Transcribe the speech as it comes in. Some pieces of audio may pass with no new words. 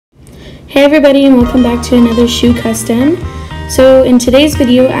Hey everybody, and welcome back to another shoe custom. So in today's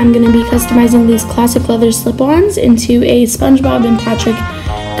video I'm going to be customizing these classic leather slip-ons into a Spongebob and Patrick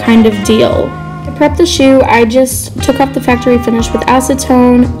kind of deal. To prep the shoe, I just took off the factory finish with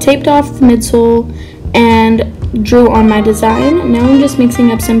acetone, taped off the midsole, and drew on my design. Now I'm just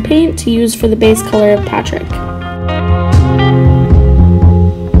mixing up some paint to use for the base color of Patrick.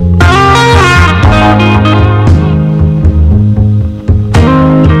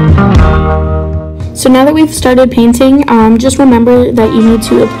 So now that we've started painting, just remember that you need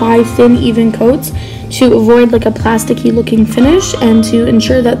to apply thin, even coats to avoid like a plasticky looking finish and to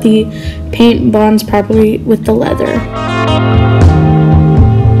ensure that the paint bonds properly with the leather.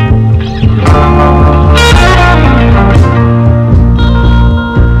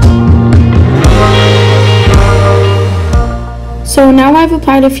 So now I've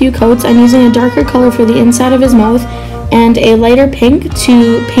applied a few coats. I'm using a darker color for the inside of his mouth and a lighter pink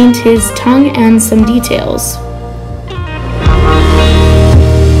to paint his tongue and some details.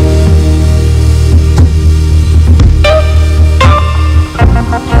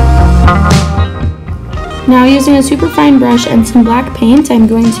 Now using a super fine brush and some black paint, I'm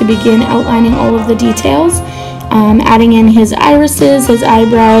going to begin outlining all of the details, adding in his irises, his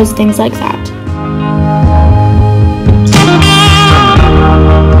eyebrows, things like that.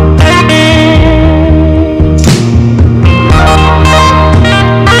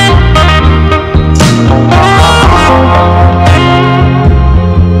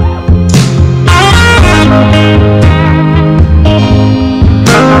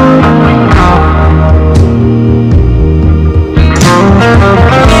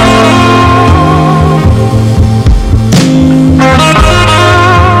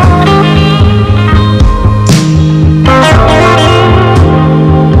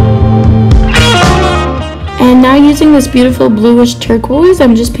 Using this beautiful bluish turquoise,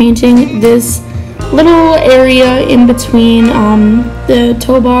 I'm just painting this little area in between the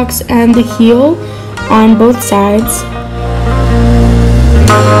toe box and the heel on both sides.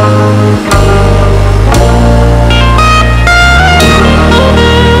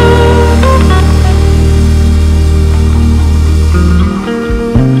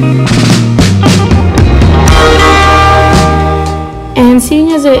 And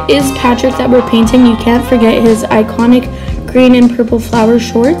seeing as it is Patrick that we're painting, you can't forget his iconic green and purple flower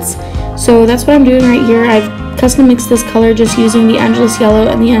shorts. So that's what I'm doing right here. I've custom mixed this color just using the Angelus yellow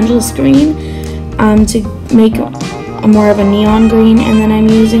and the Angelus green to make a more of a neon green, and then I'm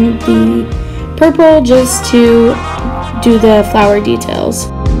using the purple just to do the flower details.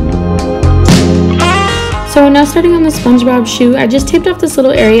 So now starting on the Spongebob shoe, I just taped off this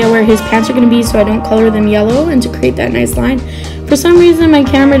little area where his pants are going to be so I don't color them yellow and to create that nice line. For some reason my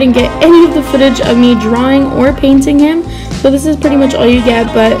camera didn't get any of the footage of me drawing or painting him, so this is pretty much all you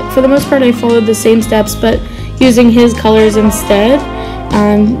get, but for the most part I followed the same steps but using his colors instead.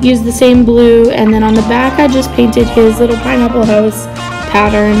 Used the same blue, and then on the back I just painted his little pineapple house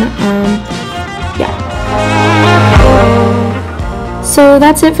pattern. So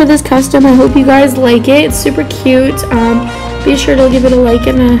that's it for this custom. I hope you guys like it. It's super cute. Be sure to give it a like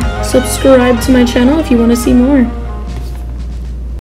and a subscribe to my channel if you want to see more.